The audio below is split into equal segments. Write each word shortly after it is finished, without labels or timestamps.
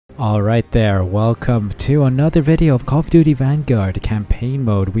Alright there, welcome to another video of Call of Duty Vanguard campaign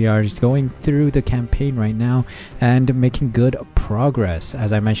mode. We are just going through the campaign right now and making good progress.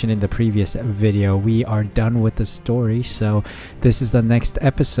 As I mentioned in the previous video, we are done with the story, so this is the next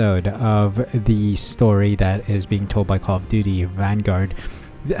episode of the story that is being told by Call of Duty Vanguard.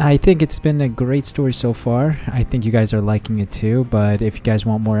 I think it's been a great story so far. I think you guys are liking it too, but if you guys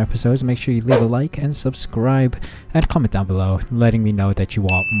want more episodes, make sure you leave a like and subscribe and comment down below letting me know that you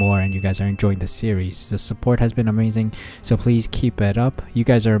want more and you guys are enjoying the series. The support has been amazing, so please keep it up. You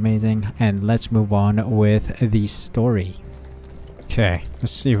guys are amazing, and let's move on with the story. Okay,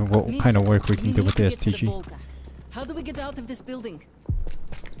 let's see what kind of work we can do with the STG. How do we get out of this building?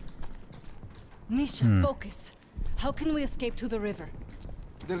 Misha, focus. How can we escape to the river?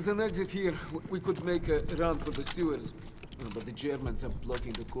 There's an exit here. We could make a run through the sewers. But the Germans are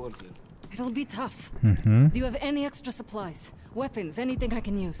blocking the courtyard. It'll be tough. Do you have any extra supplies? Weapons? Anything I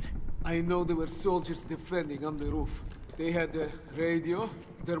can use? I know there were soldiers defending on the roof. They had a radio.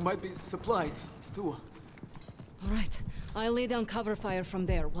 There might be supplies, too. Alright. I'll lay down cover fire from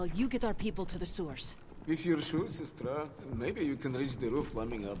there while you get our people to the sewers. If you're sure, sister, maybe you can reach the roof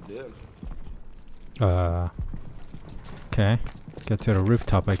climbing up there. Okay. Get to the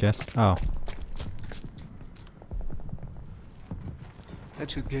rooftop, I guess. Oh. That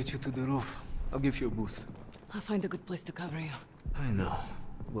should get you to the roof. I'll give you a boost. I'll find a good place to cover you. I know.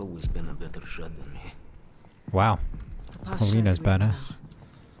 You've always been a better shot than me. Wow. Polina's badass.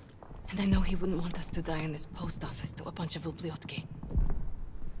 And I know he wouldn't want us to die in this post office to a bunch of ubliotki.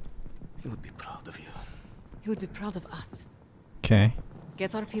 He would be proud of you. He would be proud of us. Okay.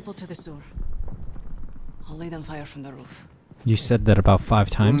 Get our people to the sewer. I'll lay down fire from the roof. You said that about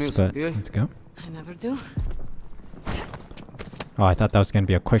 5 times, but let's go. I never do. Oh, I thought that was going to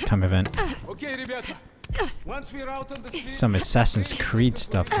be a quick time event. Okay, ребята. Once we're out on the street, Some Assassin's Creed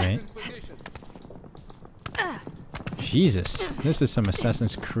stuff, right? Jesus, this is some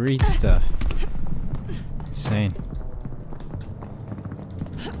Assassin's Creed stuff. Insane.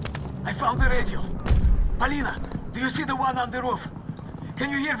 I found the radio. Polina, do you see the one on the roof? Can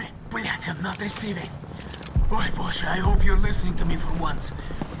you hear me? Блять, I'm not receiving. Ой, Боже, I hope you're listening to me for once.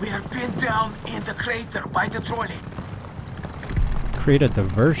 We are pinned down in the crater by the trolley. Create a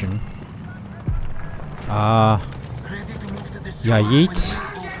diversion. Ready to move to the sewer. Yeah, yeet.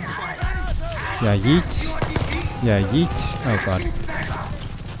 Yeah, yeet. Yeah, yeet. Oh god.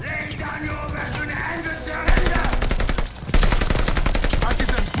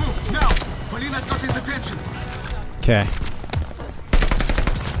 Artisans, move now. Polina's got his attention. Okay.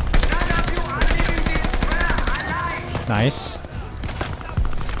 Nice.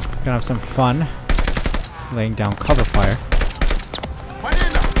 Gonna have some fun laying down cover fire.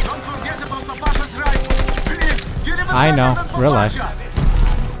 I know, relax.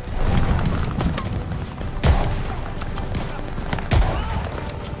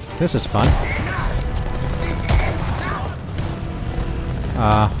 This is fun.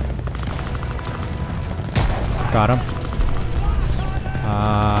 Got him.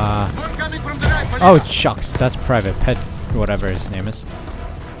 Oh, shucks. That's Private Pet, whatever his name is.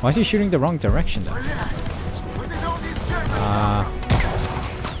 Why is he shooting the wrong direction, though?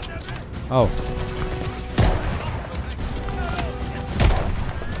 Oh.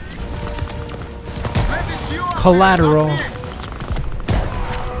 Collateral.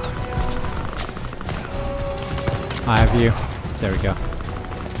 I have you. There we go.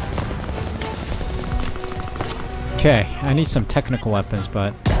 Okay, I need some technical weapons,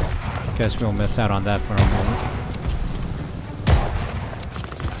 but I guess we'll miss out on that for a moment.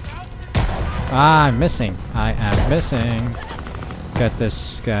 Ah, I'm missing. I am missing. Get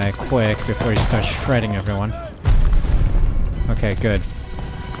this guy quick before he starts shredding everyone. Okay, good.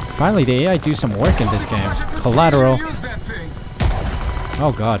 Finally, the AI do some work in this game. Collateral.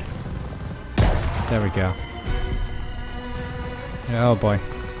 Oh god. There we go. Oh boy.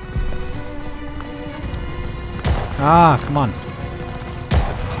 Ah, come on.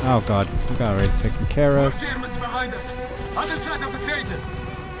 Oh god, we got already taken care of.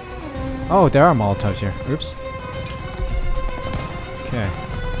 Oh, there are Molotovs here. Oops. Okay.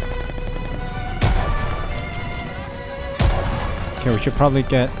 Okay, we should probably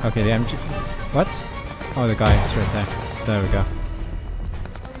get... Okay, the MG... What? Oh, the guy is right there. There we go.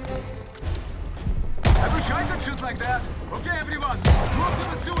 I wish I could shoot like that. Okay, everyone. Move to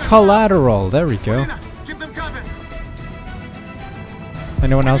the sewer. Collateral. There we go. Keep them covered.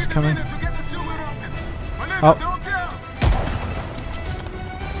 Anyone else coming? Oh.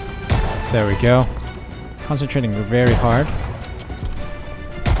 There we go. Concentrating very hard.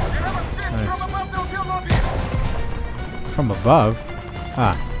 Nice. From above?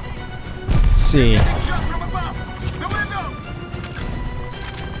 Ah. see.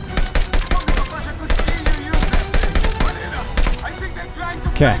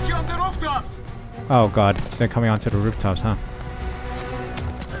 Okay. Oh god, they're coming onto the rooftops, huh?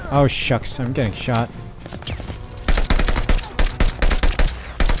 Oh shucks, I'm getting shot.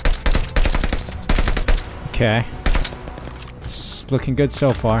 Okay. It's looking good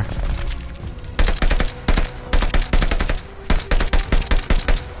so far.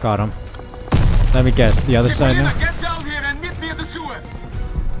 Got him. Let me guess, the other side now? Get down here and meet me in the sewer.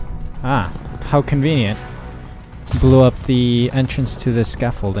 Ah, how convenient. Blew up the entrance to the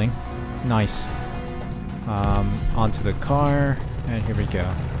scaffolding. Nice. Onto the car, and here we go.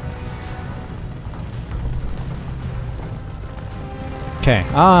 Okay,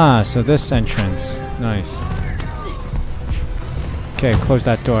 so this entrance. Nice. Okay, close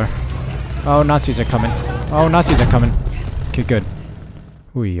that door. Oh, Nazis are coming. Oh, Nazis are coming. Okay, good.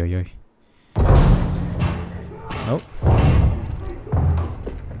 Ooh, oy, oy. Oh.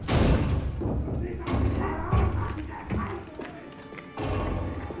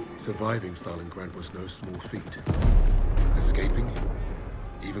 Surviving Stalingrad was no small feat. Escaping,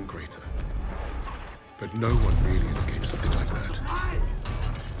 even greater. But no one really escaped something like that.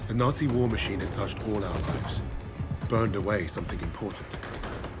 The Nazi war machine had touched all our lives, burned away something important.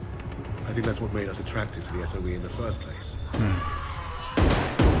 I think that's what made us attracted to the SOE in the first place.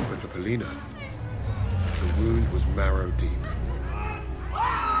 But for Polina, the wound was marrow deep.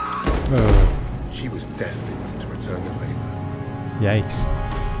 She was destined to return the favor. Yikes.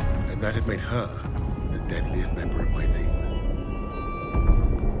 And that had made her the deadliest member of my team.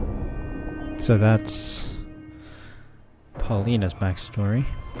 So that's Paulina's backstory.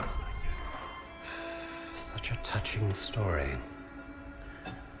 Such a touching story.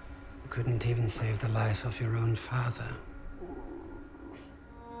 You couldn't even save the life of your own father.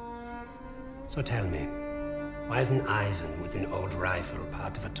 So tell me, why isn't Ivan with an old rifle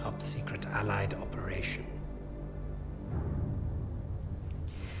part of a top-secret Allied operation?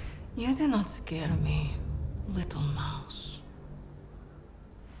 You do not scare me, little mouse.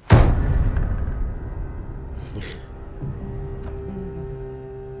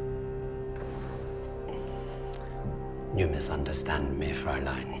 You misunderstand me,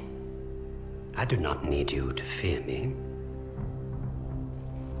 Fräulein. I do not need you to fear me.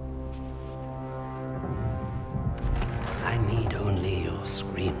 I need only your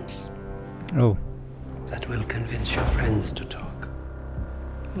screams. Oh. That will convince your friends to talk.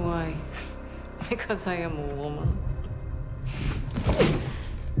 Why? Because I am a woman.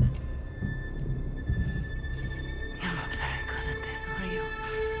 You're not very good at this, are you?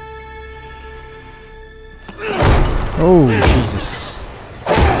 Oh, Jesus.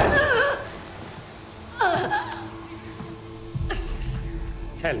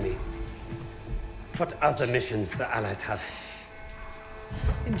 Tell me, what other missions the Allies have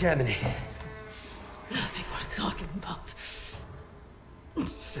in Germany? Nothing worth talking about.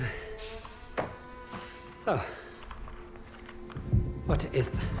 So, what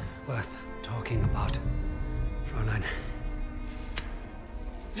is worth talking about, Fräulein?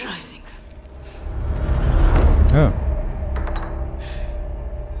 Rising. Oh.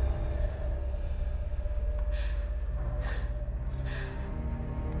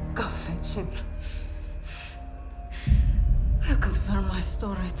 Go fetch him. We'll confirm my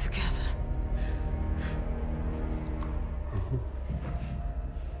story together.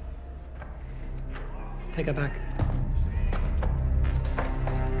 Take her back.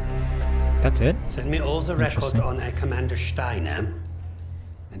 That's it? Send me all the records on a Commander Steiner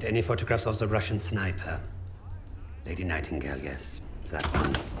and any photographs of the Russian sniper. Lady Nightingale, yes, that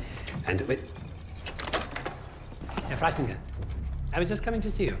one. And wait. Herr Freisinger, I was just coming to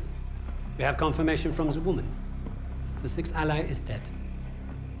see you. We have confirmation from the woman. The sixth ally is dead.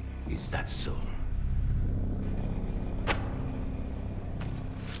 Is that so?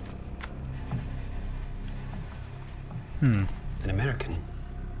 An American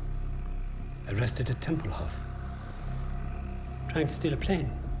arrested at Tempelhof, trying to steal a plane.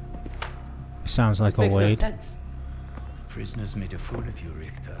 Sounds like This a makes no wait. sense. Prisoners made a fool of you,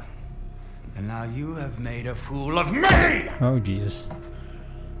 Richter. And now you have made a fool of me! Oh, Jesus.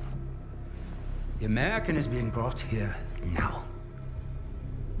 The American is being brought here now.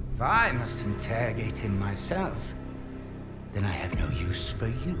 If I must interrogate him myself, then I have no use for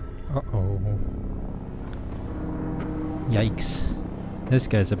you. Uh-oh. Yikes. This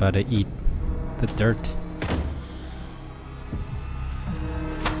guy's about to eat the dirt.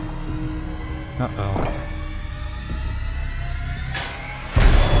 Uh-oh.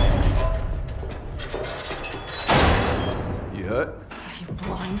 You hurt? Are you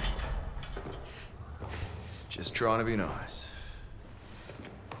blind? Just trying to be nice.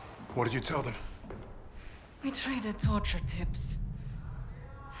 What did you tell them? We traded torture tips.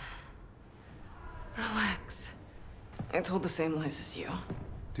 Relax. I told the same lies as you.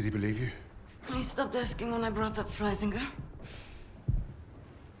 Did he believe you? He stopped asking when I brought up Freisinger.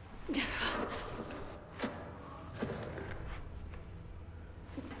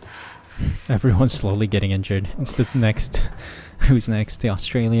 Everyone's slowly getting injured. It's the next. Who's next? The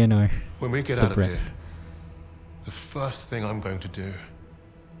Australian or When we get the out of Brit? here, the first thing I'm going to do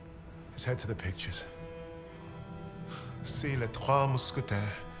is head to the pictures. See Les Trois Mousquetaires.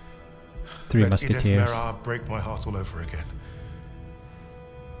 Three Let Edith Musketeers. Merard break my heart all over again.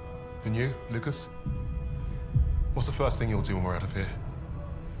 And you, Lucas? What's the first thing you'll do when we're out of here?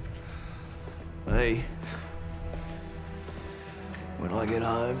 Hey. When I get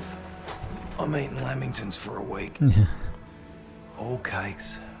home, I'm eating lamingtons for a week. All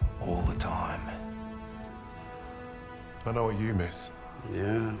cakes, all the time. I know what you miss.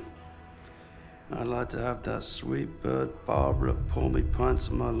 Yeah. I'd like to have that sweet bird Barbara pour me pints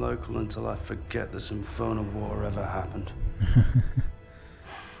of my local until I forget this infernal war ever happened.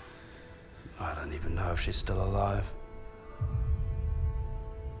 I don't even know if she's still alive.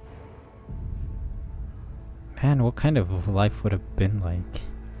 Man, what kind of life would have been like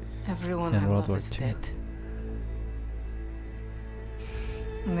Everyone in I World love War is II? dead.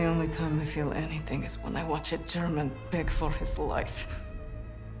 And the only time I feel anything is when I watch a German beg for his life.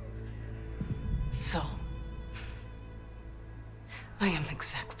 So, I am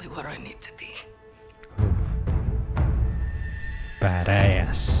exactly where I need to be.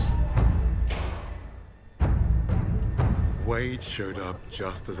 Badass. Wade showed up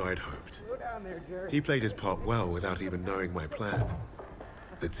just as I'd hoped. He played his part well without even knowing my plan.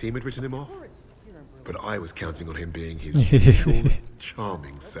 The team had written him off, but I was counting on him being his usual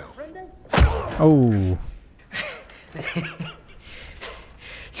charming self. Oh.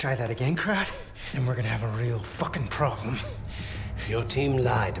 Try that again, crowd, and we're gonna have a real fucking problem. Your team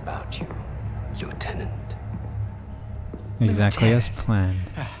lied about you, Lieutenant. Exactly as planned.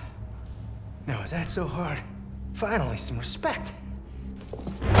 Now, is that so hard? Finally, some respect.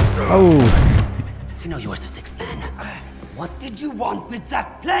 Oh. I know you were the sixth man. What did you want with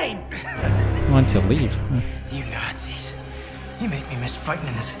that plane? Want to leave? Huh? You Nazis. You make me miss fighting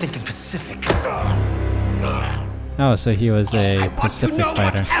in the stinking Pacific. Oh, so he was a Pacific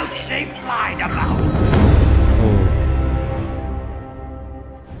fighter. What else they've lied about.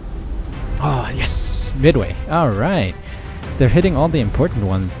 Oh, yes, Midway. All right, they're hitting all the important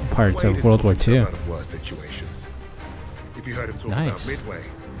parts Wade of World War had II. talked out of worse situations. If you heard him talk about Nice. Midway,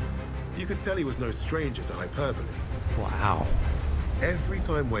 you could tell he was no stranger to hyperbole. Wow, Every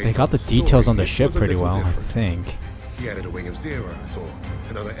time Wade they got told the story, details on the it ship was a pretty little well, I different. think. He added a wing of Zeros or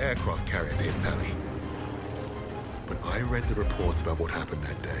another aircraft carrier to his tally. But I read the reports about what happened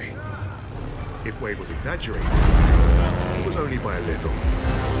that day. If Wade was exaggerating, it was only by a little.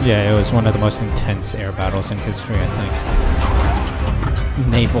 Yeah, it was one of the most intense air battles in history, I think.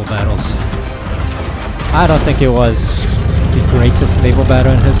 Naval battles. I don't think it was the greatest naval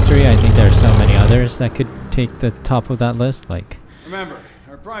battle in history. I think there are so many others that could take the top of that list, like Remember,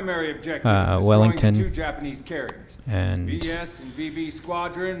 our primary objective is destroying Wellington the 2 Japanese carriers. and VS and VB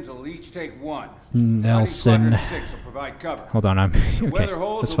squadrons will each take 1. Nelson. Squadron 6 will provide cover. Hold on, I'm The okay. weather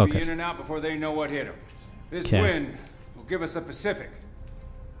holds Let's will be focus. in and out before they know what hit them. This 'Kay. wind will give us the Pacific.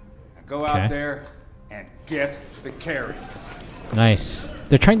 Now go 'Kay. out there and get the carriers. Nice.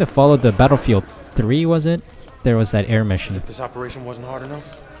 They're trying to follow the Battlefield 3, was it? There was that air mission. As if this operation wasn't hard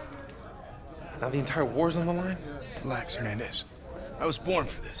enough. Now the entire war's on the line? Relax, Hernandez. I was born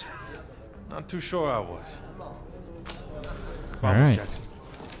for this. Not too sure I was. All Vamos, right. Jackson.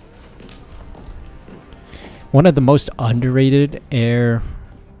 One of the most underrated air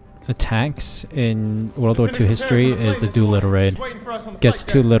attacks in World War II history is the Doolittle raid. Gets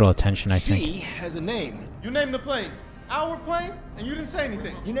too little attention, I She think. has a name. You named the plane. Our plane? And you didn't say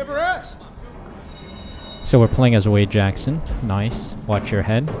anything. You never asked. So we're playing as Wade Jackson. Nice. Watch your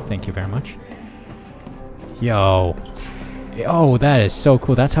head. Thank you very much. Yo. Oh, that is so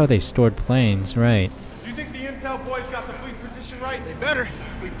cool. That's how they stored planes, right? Do you think the intel boys got the fleet position right? They better.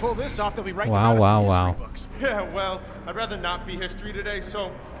 If we pull this off, they'll be writing Wow, about us in wow, history wow. books. Yeah, well, I'd rather not be history today,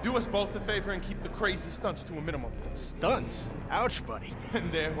 so do us both a favor and keep the crazy stunts to a minimum. Stunts? Ouch, buddy. And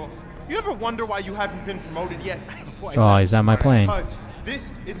there, well, you ever wonder why you haven't been promoted yet? Why Oh, is that my plane? Because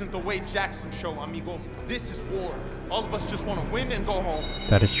this isn't the Wade Jackson show, amigo. This is war. All of us just want to win and go home.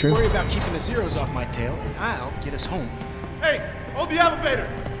 That is true. Worry about keeping the Zeros off my tail, and I'll get us home. Hey, hold the elevator!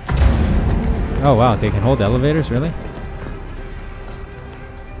 Oh, wow. They can hold elevators? Really?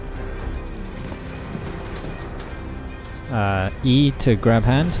 E to grab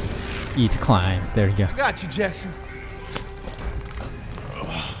hand, E to climb. There you go. I got you, Jackson.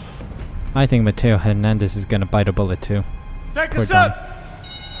 I think Mateo Hernandez is gonna bite a bullet too. Take Poor us Don. up!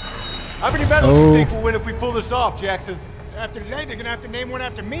 How many medals do you think we'll win if we pull this off, Jackson? After today, they're gonna have to name one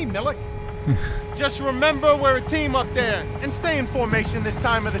after me, Miller. Just remember we're a team up there. And stay in formation this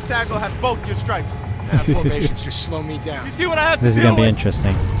time or the SAG will have both your stripes. Formations just slow me down. You see what I have to This is deal gonna be with?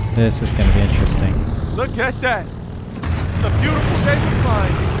 interesting. This is gonna be interesting. Look at that. It's a beautiful day for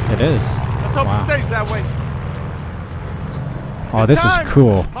flying. It is. Let's hope Wow. it stays that way. Oh, this is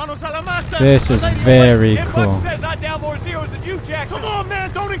cool. Manos a la masa. This is Lady very Jim cool. Buck says I down more zeros than you, Jackson. Come on, man.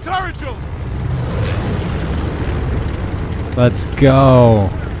 Don't encourage him. Let's go.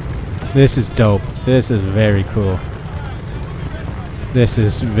 This is dope. This is very cool. This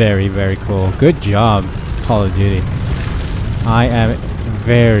is very, very cool. Good job, Call of Duty. I am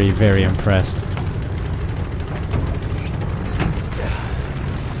very, very impressed.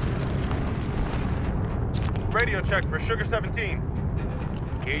 Radio check for Sugar 17.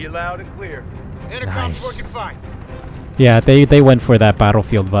 Hear you loud and clear. Intercom's Nice. working fine. Yeah, they went for that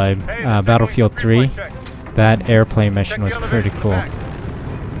Battlefield vibe. Hey, the Battlefield 3, three-point check. that airplane mission Check was the pretty elevators in cool. the back.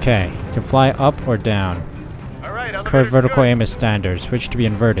 Okay, to fly up or down. All right, Curved elevators vertical good. aim is standard. Switch to be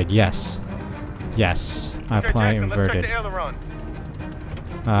inverted. Yes. Yes. I Okay, apply Jackson, inverted. Let's check the ailerons.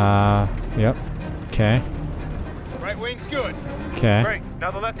 Yep. Okay. Right wing's good. Okay. Great.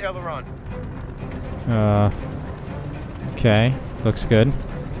 Now the left aileron. Okay. Looks good.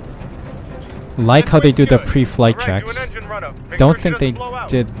 Like how they do the pre-flight All right, do checks. an engine run-up. Make Don't sure she think they doesn't blow out.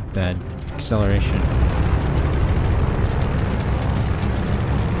 did that acceleration.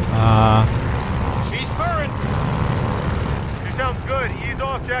 She's purring. She sounds good. Ease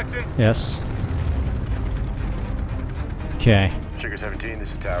off, Jackson. Yes. Okay. Sugar 17,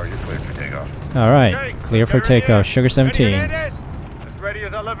 this is Tower. You're cleared for takeoff. All right. Okay, Clear for they're in the air. takeoff. Sugar 17. As ready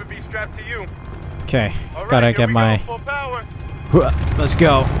as I'll ever be strapped to you. Okay. All right, Gotta here get we my. go, full power. Let's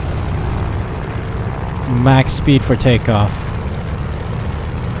go. Max speed for takeoff.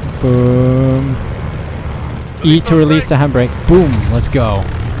 Boom. E to release the handbrake. Boom. Let's go.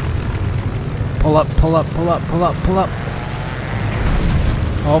 Pull up, pull up, pull up, pull up, pull up.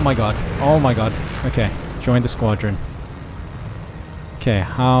 Oh my god. Oh my god. Okay. Join the squadron. Okay,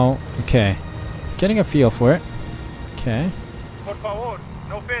 how? Okay. Getting a feel for it. Okay. Por favor,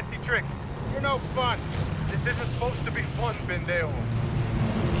 no fancy tricks. You're no fun. This isn't supposed to be fun, pendejo.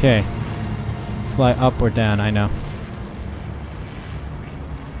 Okay. Fly up or down, I know.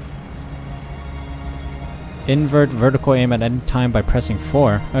 Invert vertical aim at any time by pressing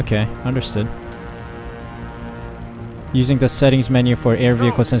 4. Okay, understood. Using the settings menu for air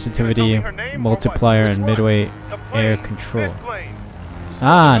vehicle sensitivity, multiplier, and midway air control.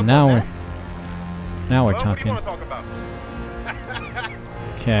 Ah, now we're Well, what do talking. you want to talk about?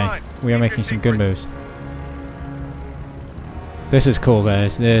 Okay, Fine, we are keep making your some good secrets. moves. This is cool,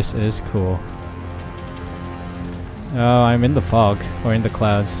 guys. This is cool. Oh, I'm in the fog or in the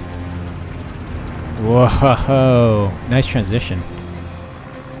clouds. Whoa, nice transition.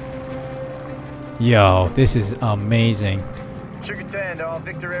 Yo, this is amazing. Sugar 10 to all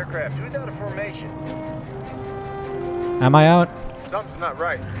Victor aircraft. Who's out of formation? Am I out? Something's not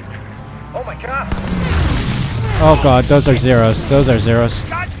right. Oh my god! Oh god, those are zeros. Those are zeros.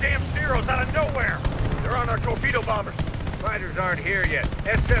 Goddamn zeros out of nowhere! They're on our torpedo bombers. Fighters aren't here yet.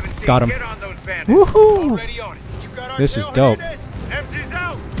 S-17, Got 'em. get on those bandits. Woohoo! Already on it. You got our This is tail, dope. Hernandez? MG's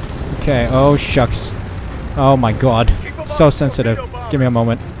out! Okay, oh shucks. Oh my god. So sensitive. Give me a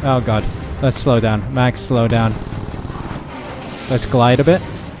moment. Oh god. Let's slow down. Max, slow down. Let's glide a bit.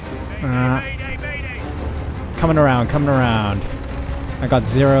 Coming around, coming around. I got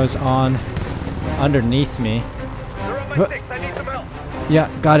zeros on underneath me. They're on my sticks. I need some help. Yeah,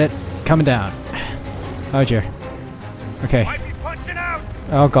 got it. Coming down. Oh dear. Okay. Might be punching out.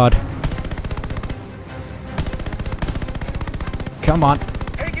 Oh god. Come on.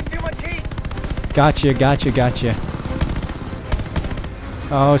 Taking too much heat. Gotcha, gotcha, gotcha.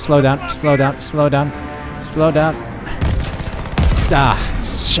 Oh, slow down, slow down, slow down, slow down. Ah,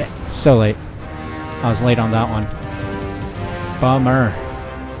 shit. So late. I was late on that one. Bummer.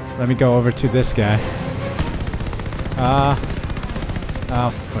 Let me go over to this guy. Oh,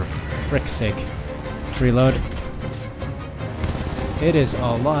 for frick's sake. Reload. It is a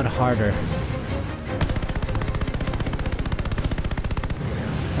lot harder.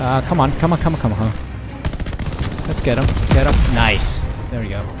 Come on, come on, come on, come on. Let's get him. Get him. Nice. There we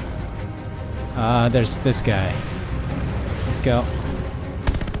go. There's this guy. Let's go.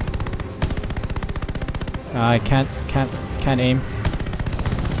 I can't aim.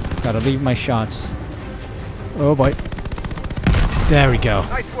 Gotta leave my shots. Oh boy. There we go.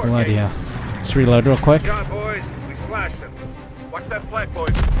 Nice work, Bloody Ace. hell. Let's reload real quick. Good job, boys. We splashed them. Watch that flag, boys.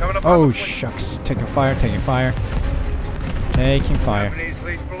 Coming up. Oh, shucks. Taking fire, taking fire. Taking fire. Japanese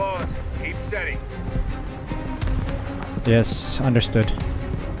leads below us. Keep steady. Yes, understood.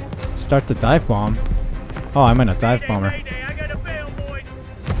 Start the dive bomb. Oh, I'm in a dive bomber.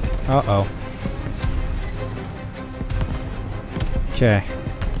 Uh-oh. Okay.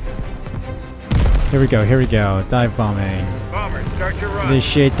 Here we go, here we go. Dive bombing. Bombers, start your run.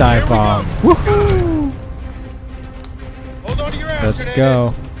 Initiate dive bomb. Woohoo! Hold on to your ass, Let's Hernandez.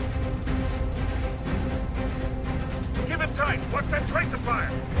 go. Keep it tight. Watch that tracer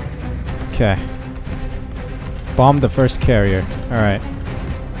fire. Okay. Bomb the first carrier. Alright.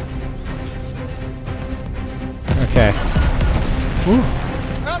 Okay. Woo.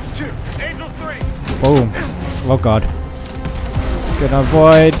 Altitude. Angel 3. Boom. Oh god. Gonna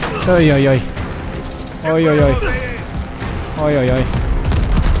avoid. Oi oi oi. Oi oi oi. Oi oi oi.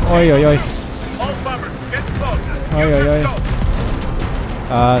 Oi oi oi. All bombers, get close. Oi oi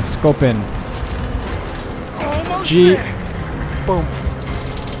oi. Scope in. Almost G. there. Boom.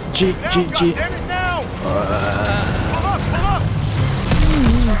 G G G. Damn it now. Pull up, pull up.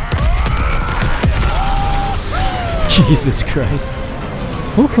 Jesus Christ.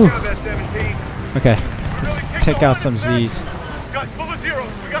 Woohoo. Got that 17. Okay. Let's take out some Z's. Got full of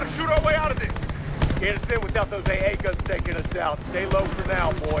zeros. We gotta shoot our way out of this. Can't us in without those AA guns taking us out. Stay low for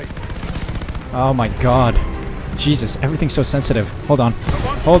now, boys. Oh my god. Jesus, everything's so sensitive. Hold on.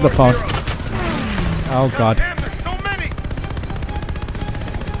 Hold the phone. Oh god. Damn, there's so many.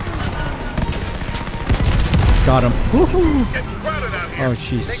 Got him. Woohoo. Getting crowded out here. Oh Thanks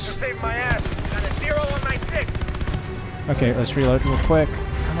Jesus. for saving my ass. Got a 0 on my 6. Okay, let's reload real quick.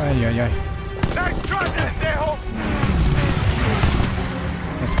 Ay, ay, ay. Nice try, Pendejo.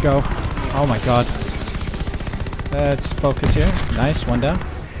 Let's go. Oh my god. Let's focus here. Nice, one down.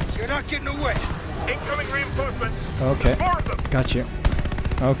 You're not getting away. Incoming reinforcements. Okay. Four of them. Got you.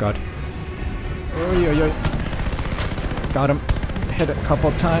 Oh god. Oy, oy, oy. Got him. Hit it a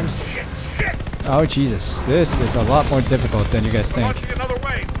couple times. Shit, shit. Oh Jesus. This is a lot more difficult than you guys think. Launching another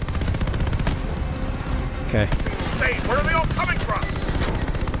wave. Okay. Say, where are they all coming from?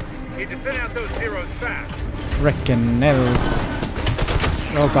 Need to thin out those zeros fast. Frickin' hell.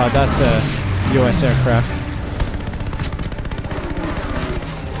 Oh god, that's a US aircraft.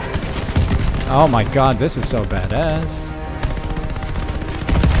 Oh my god, this is so badass.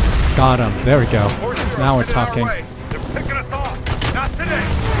 Got him. There we go. Now we're talking. They're picking us off. Not today.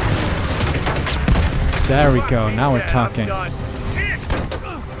 There we go. Now we're talking.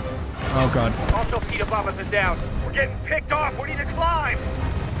 Oh god. All torpedo bombers are down. We're getting picked off. We need to climb.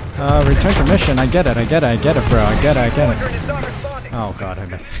 Return to mission. I get it, bro. I get it. Oh god, I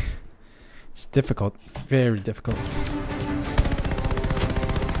missed. It's difficult. Very difficult.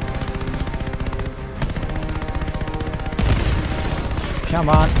 Come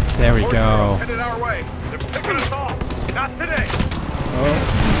on. There we go. Headed our way. They're picking us off. Not today. Oh.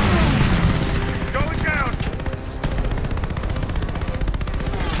 Going down.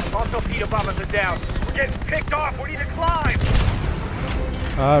 All torpedo bombers are down. We're getting picked off. We need to climb.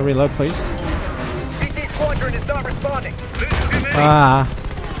 Reload, please. CT squadron is not responding. Ah.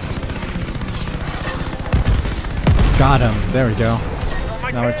 Got him. There we go.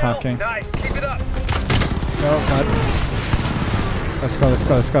 Now we're talking. Nice. Keep it up. Oh god. Let's go, let's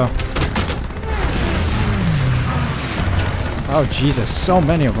go, let's go. Oh Jesus, so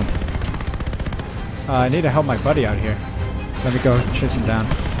many of them. I need to help my buddy out here. Let me go chase him down.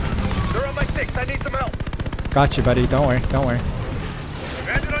 They're on my 6. I need some help. Got you, buddy. Don't worry, don't worry.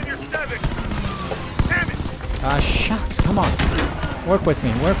 Landed on your 7. Damn it. Ah, shucks. Come on. Work with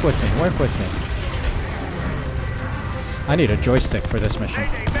me, work with me, work with me. I need a joystick for this mission.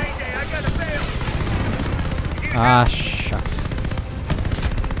 Mayday, I gotta fail. Ah, shucks.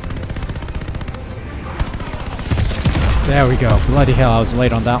 There we go. Bloody hell, I was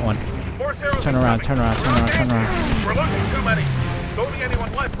late on that one. Turn around, turn around, turn around, turn around. We're losing too many. There's only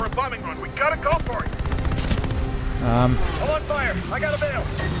anyone left for a bombing run. We gotta go for it. Hold on fire. I gotta bail.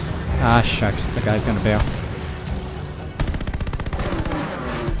 Ah, shucks. The guy's gonna bail.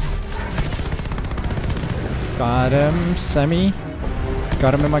 Got him, Semi.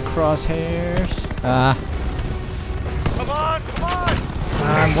 Got him in my crosshairs. Ah. Come on, come on.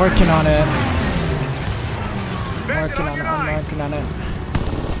 I'm working on it. Working on it, I'm working on it.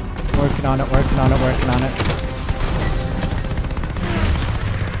 Working on it, working on it, working on it.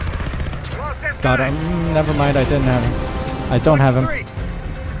 Got him. Never mind, I didn't have him. I don't have him.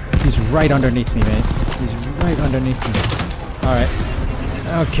 He's right underneath me, mate. He's right underneath me. Alright.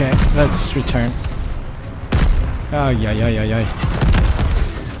 Okay, let's return. Oh, yeah.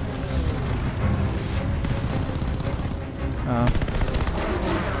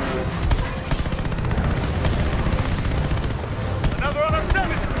 Another on our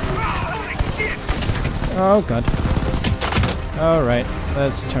 7. Holy shit! Oh, God. Alright,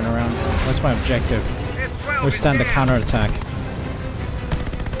 let's turn around. That's my objective. Withstand the counterattack.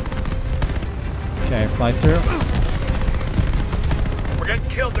 Okay, fly through. We're getting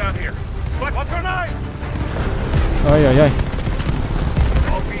killed down here. What's our 9? Oh, yeah.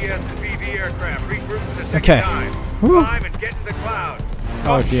 All BS and BV aircraft regroup for the second Okay. time. Woo. Climb and get in the clouds.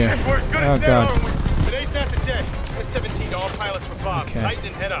 Oh, dear. Shit, we're as good Oh, as dead, God. aren't we? Today's not the day. S-17 to all pilots with bombs. Okay. Tighten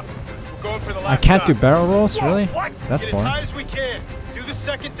and head up. We're going for the I last can't do dive. barrel rolls, really? What? That's Get as boring. high as we can. Do the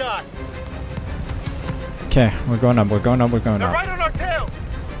second dive. Okay, we're going up. They're right on our tail.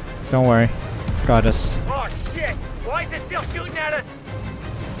 Don't worry. Got us. Oh shit! Why is it still shooting at us?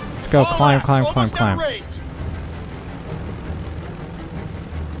 Let's go. All Climb. left, almost Climb. outrange.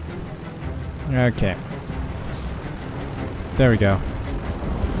 Okay. There we go.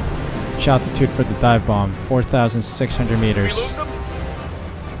 Altitude for the dive bomb, 4,600 Did we meters. lose them?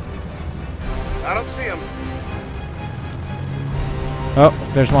 I don't see them.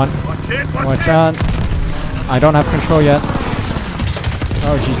 Oh, there's one. Watch out. I don't have control yet.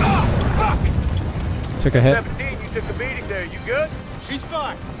 Oh, Jesus. Took a hit. 17, you took the beating there. You good? She's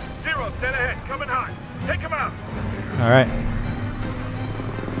fine. 0, dead ahead. Coming hot. Take him out. Alright.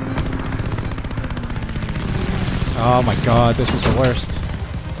 Oh my god, this is the worst.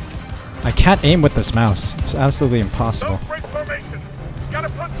 I can't aim with this mouse. It's absolutely impossible. Don't break formation. Gotta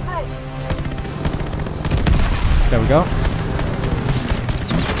punch through. There we go.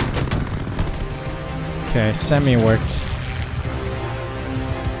 Okay, semi worked.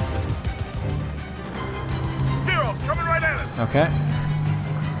 0, coming right at us. Okay.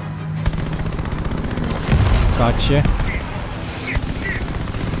 Gotcha.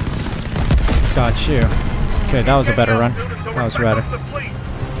 Got you. Okay, that was a better run. That was better.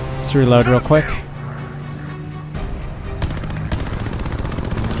 Let's reload real quick.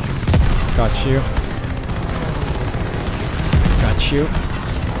 Got you. Got you.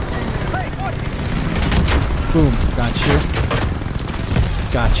 Boom. Got you.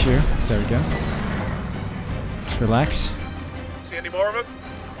 Got you. There we go. Let's relax. See any more of him?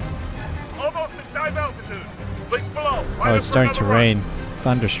 Almost at dive altitude. Fleet's below. Oh, it's starting to rain.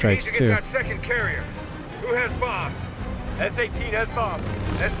 Thunder strikes Need to too. get that second carrier. Who has bombs? S-18 has bombs.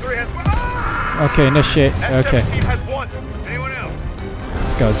 S-3 has bombs. Ah! Okay, initiate. Okay. S-17 has 1. Anyone else?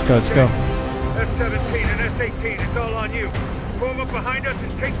 Let's go, let's go, let's go. S-17 and S-18, it's all on you. Form up behind us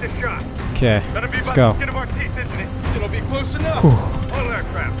and take the shot. Okay, That'll be let's about go. the skin of our teeth, isn't it? It'll be close enough. All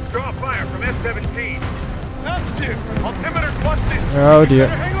aircraft, draw fire from S-17. Altitude. Altimeter busted. Oh dear.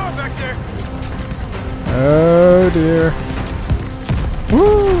 Better hang on back there. Oh dear.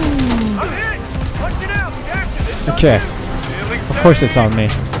 Woo! I'm hit. Punch it out. Action. It's on Okay. you. Of course it's on me.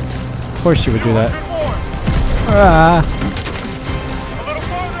 Of course you would do that. Ah. A little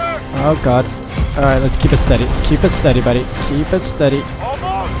farther. Oh god. Alright, let's keep it steady. Keep it steady, buddy. Keep it steady.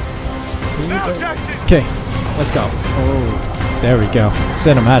 Almost. Now, Jackson. Okay, let's go. Oh, there we go.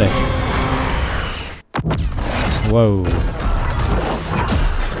 Cinematic. Whoa.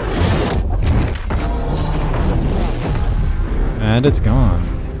 And it's gone.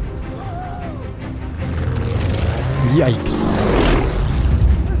 Yikes.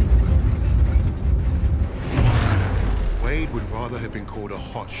 Wade would rather have been called a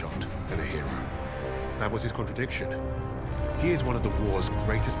hotshot than a hero. That was his contradiction. He is one of the war's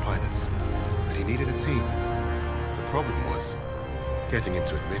greatest pilots, but he needed a team. The problem was getting him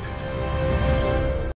to admit it.